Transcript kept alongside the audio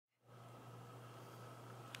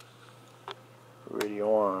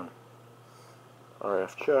Radio on.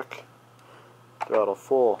 RF check. Throttle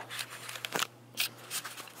full.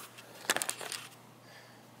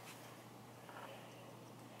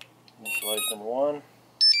 Initialize number 1.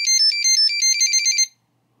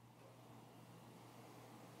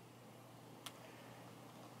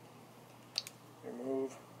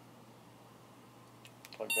 Remove.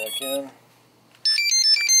 Plug back in.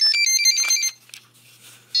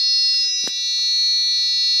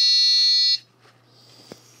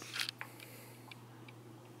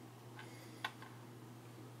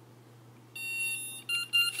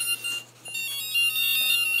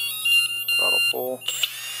 Throttle full.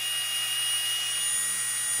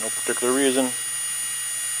 No particular reason.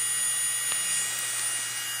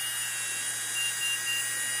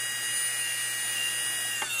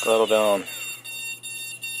 Throttle down.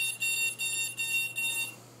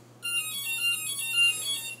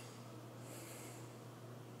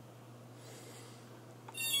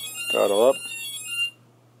 Throttle up.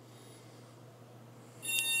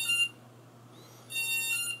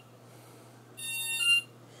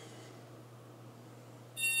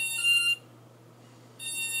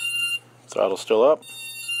 Throttle still up.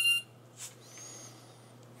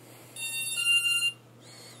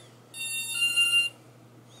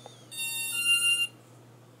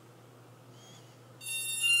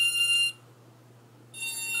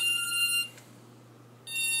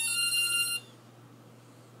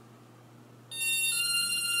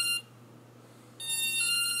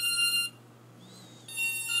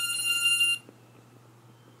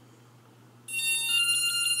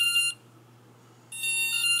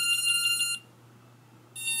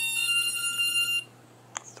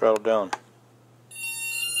 Throttle down.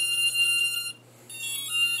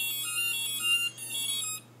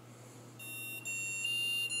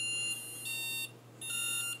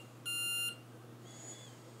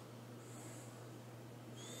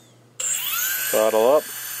 Throttle up.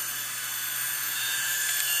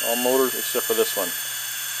 All motors except for this one.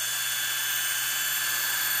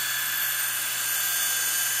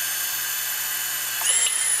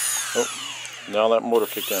 Oh, now that motor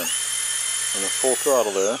kicked in. And a full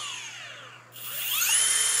throttle there.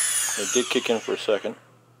 It did kick in for a second.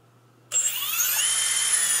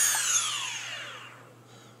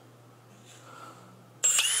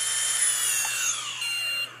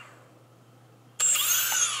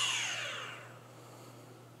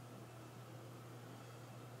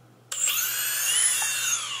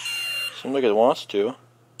 Seems like it wants to.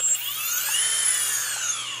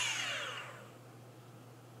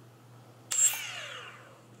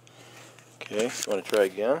 Okay, you want to try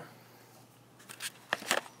again.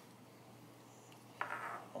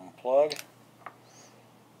 Unplug.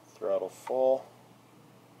 Throttle full.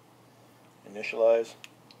 Initialize.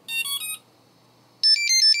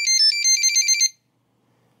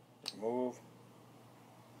 Remove.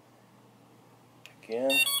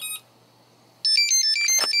 Again.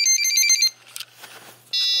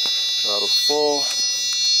 Throttle full.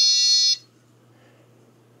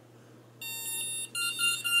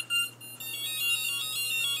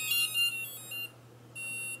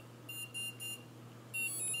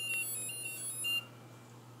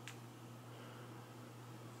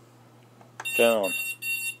 Down.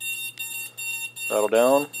 Throttle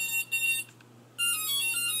down.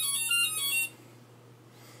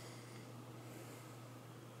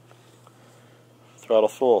 Throttle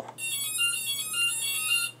full.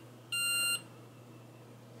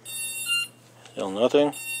 Still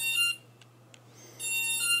nothing.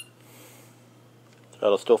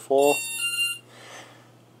 Throttle still full.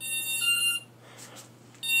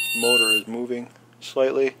 Motor is moving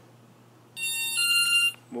slightly.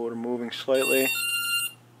 Motor moving slightly.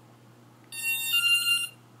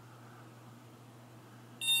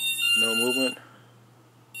 No movement.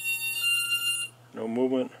 No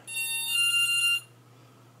movement.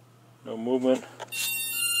 No movement.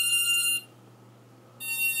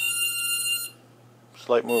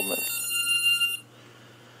 Slight movement.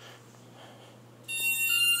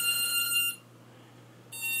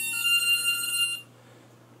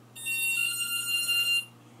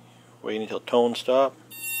 Waiting until tone stop.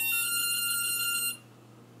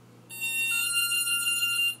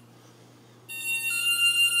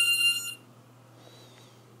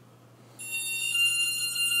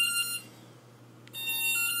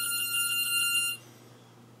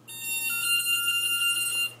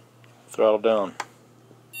 Throttle down.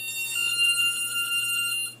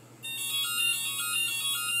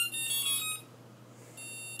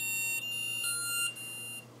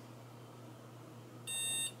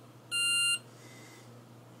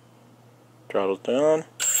 Throttle down.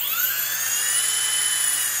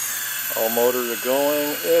 All motors are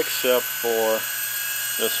going except for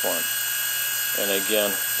this one. And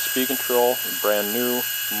again, speed control, brand new,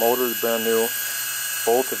 motor is brand new.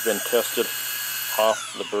 Both have been tested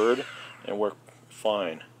off the bird and work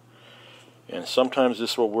fine. And sometimes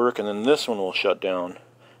this will work and then this one will shut down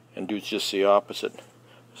and do just the opposite.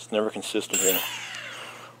 It's never consistent here.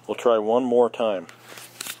 We'll try one more time.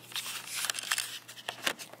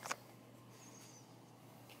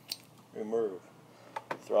 Remove.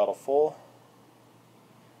 Throttle full.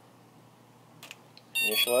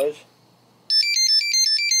 Initialize.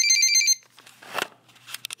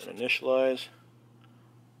 And initialize.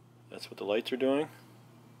 That's what the lights are doing.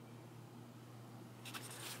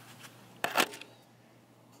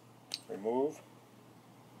 Remove.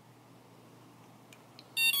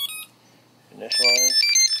 Initialize.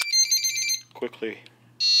 Quickly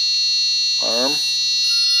arm.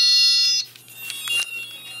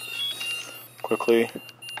 Quickly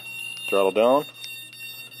throttle down.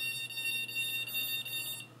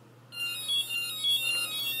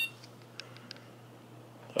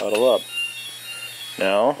 Throttle up.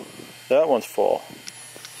 Now that one's full.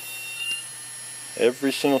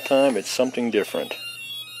 Every single time it's something different.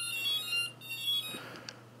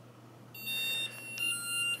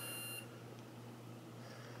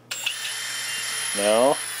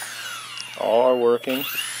 Now all are working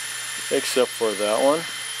except for that one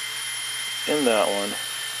and that one.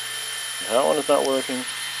 That one is not working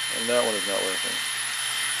and that one is not working.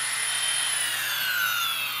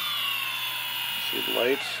 See the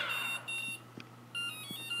lights?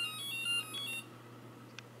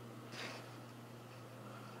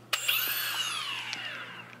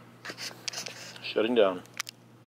 Shutting down.